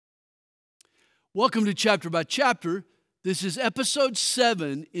Welcome to Chapter by Chapter. This is episode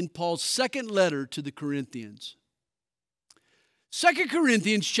 7 in Paul's second letter to the Corinthians. 2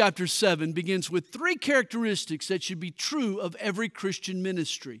 Corinthians chapter 7 begins with three characteristics that should be true of every Christian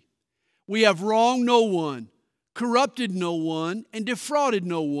ministry. We have wronged no one, corrupted no one, and defrauded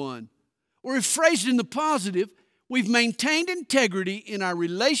no one. Or if phrased in the positive, we've maintained integrity in our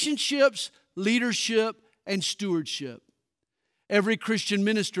relationships, leadership, and stewardship. Every Christian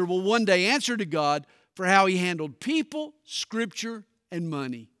minister will one day answer to God for how he handled people, Scripture, and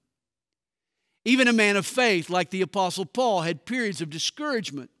money. Even a man of faith like the Apostle Paul had periods of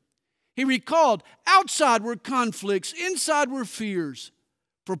discouragement. He recalled, outside were conflicts, inside were fears.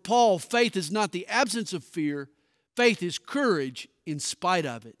 For Paul, faith is not the absence of fear. Faith is courage in spite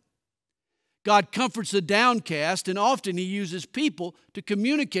of it. God comforts the downcast, and often He uses people to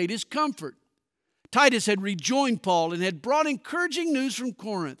communicate His comfort. Titus had rejoined Paul and had brought encouraging news from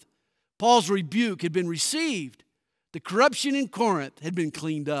Corinth. Paul's rebuke had been received. The corruption in Corinth had been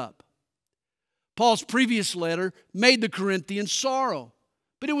cleaned up. Paul's previous letter made the Corinthians sorrow,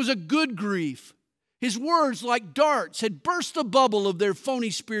 but it was a good grief. His words, like darts, had burst the bubble of their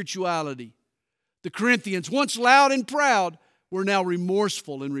phony spirituality. The Corinthians, once loud and proud, were now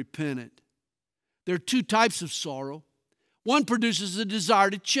remorseful and repentant. There are two types of sorrow. One produces a desire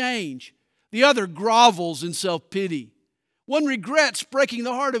to change. The other grovels in self-pity. One regrets breaking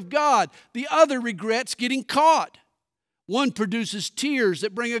the heart of God. The other regrets getting caught. One produces tears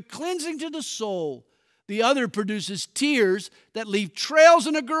that bring a cleansing to the soul. The other produces tears that leave trails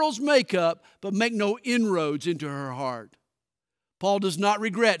in a girl's makeup but make no inroads into her heart. Paul does not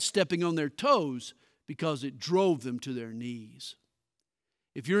regret stepping on their toes because it drove them to their knees.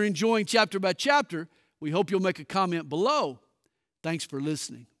 If you're enjoying chapter by chapter, we hope you'll make a comment below. Thanks for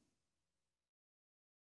listening.